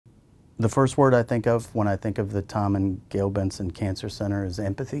The first word I think of when I think of the Tom and Gail Benson Cancer Center is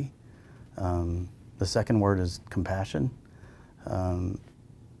empathy. The second word is compassion.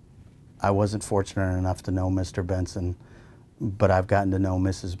 I wasn't fortunate enough to know Mr. Benson, but I've gotten to know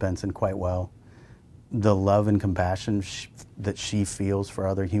Mrs. Benson quite well. The love and compassion that she feels for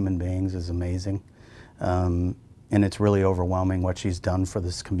other human beings is amazing. And it's really overwhelming what she's done for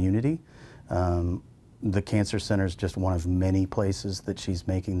this community. The Cancer Center is just one of many places that she's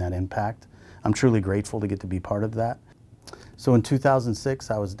making that impact. I'm truly grateful to get to be part of that. So in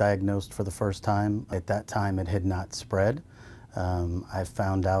 2006, I was diagnosed for the first time. At that time, it had not spread. I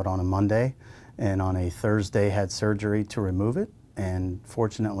found out on a Monday, and on a Thursday had surgery to remove it. And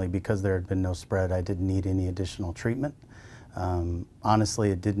fortunately, because there had been no spread, I didn't need any additional treatment. Honestly,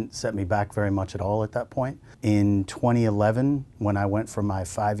 it didn't set me back very much at all at that point. In 2011, when I went for my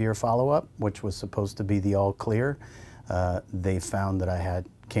 5-year follow-up, which was supposed to be the all clear, they found that I had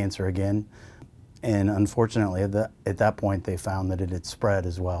cancer again. And unfortunately, at that point, they found that it had spread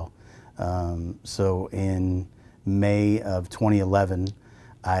as well. So in May of 2011,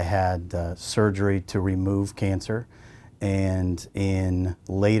 I had surgery to remove cancer. And in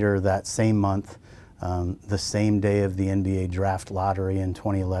later that same month, the same day of the NBA draft lottery in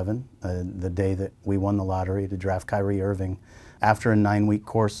 2011, the day that we won the lottery to draft Kyrie Irving, after a 9-week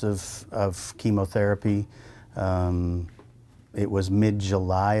course of chemotherapy, it was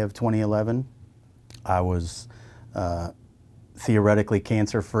mid-July of 2011. I was theoretically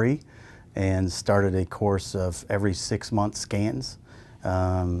cancer-free and started a course of every 6-month scans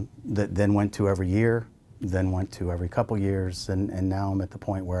that then went to every year, then went to every couple years, and now I'm at the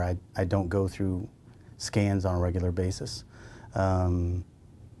point where I don't go through scans on a regular basis. But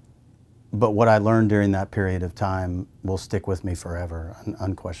what I learned during that period of time will stick with me forever,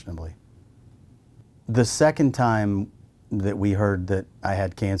 unquestionably. The second time that we heard that I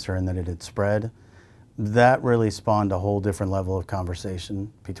had cancer and that it had spread, that really spawned a whole different level of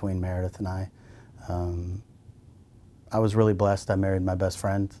conversation between Meredith and I. I was really blessed. I married my best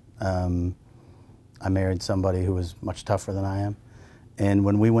friend. I married somebody who was much tougher than I am. And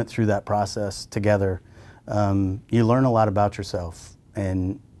when we went through that process together, you learn a lot about yourself,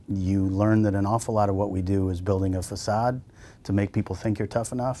 and you learn that an awful lot of what we do is building a facade to make people think you're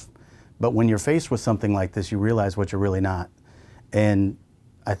tough enough. But when you're faced with something like this, you realize what you're really not. And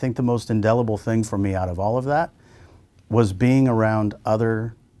I think the most indelible thing for me out of all of that was being around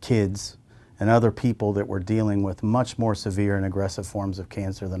other kids and other people that were dealing with much more severe and aggressive forms of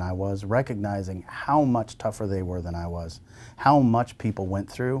cancer than I was, recognizing how much tougher they were than I was, how much people went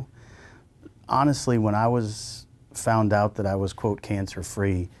through. Honestly, when I was found out that I was, quote,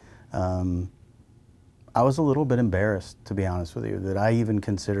 cancer-free, I was a little bit embarrassed, to be honest with you, that I even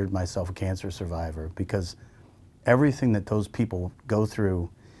considered myself a cancer survivor, because everything that those people go through,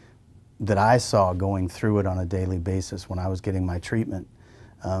 that I saw going through it on a daily basis when I was getting my treatment,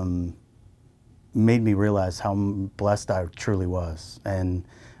 made me realize how blessed I truly was. And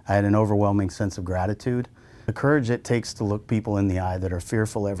I had an overwhelming sense of gratitude. The courage it takes to look people in the eye that are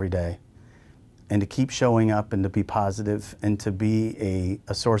fearful every day, and to keep showing up and to be positive and to be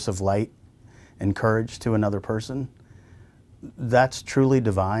a source of light and courage to another person, that's truly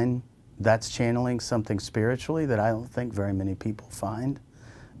divine. That's channeling something spiritually that I don't think very many people find.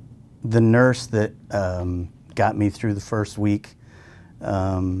 The nurse that got me through the first week,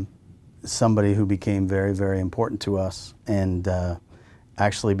 somebody who became very, very important to us, and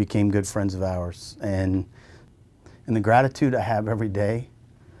actually became good friends of ours. And the gratitude I have every day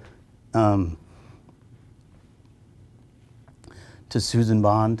to Susan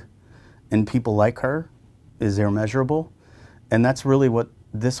Bond and people like her is immeasurable. And that's really what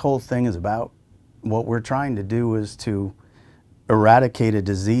this whole thing is about. What we're trying to do is to eradicate a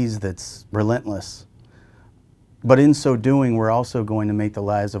disease that's relentless. But in so doing, we're also going to make the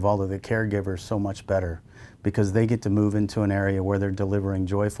lives of all of the caregivers so much better, because they get to move into an area where they're delivering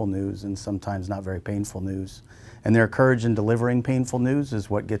joyful news and sometimes not very painful news. And their courage in delivering painful news is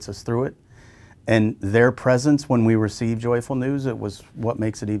what gets us through it. And their presence when we receive joyful news, it was what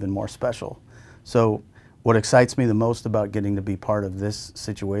makes it even more special. So what excites me the most about getting to be part of this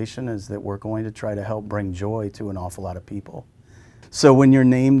situation is that we're going to try to help bring joy to an awful lot of people. So when you're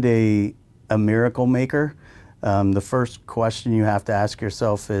named a miracle maker, the first question you have to ask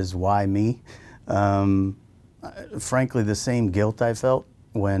yourself is, why me? Frankly, the same guilt I felt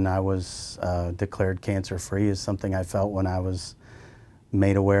when I was declared cancer-free is something I felt when I was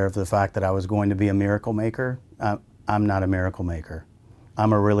made aware of the fact that I was going to be a miracle maker. I'm not a miracle maker.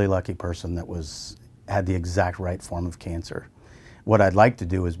 I'm a really lucky person that had the exact right form of cancer. What I'd like to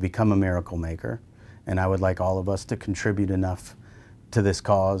do is become a miracle maker, and I would like all of us to contribute enough to this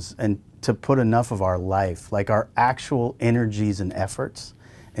cause and to put enough of our life, like our actual energies and efforts,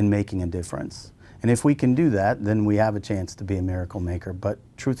 in making a difference. And if we can do that, then we have a chance to be a miracle maker. But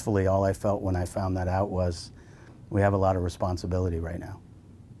truthfully, all I felt when I found that out was we have a lot of responsibility right now.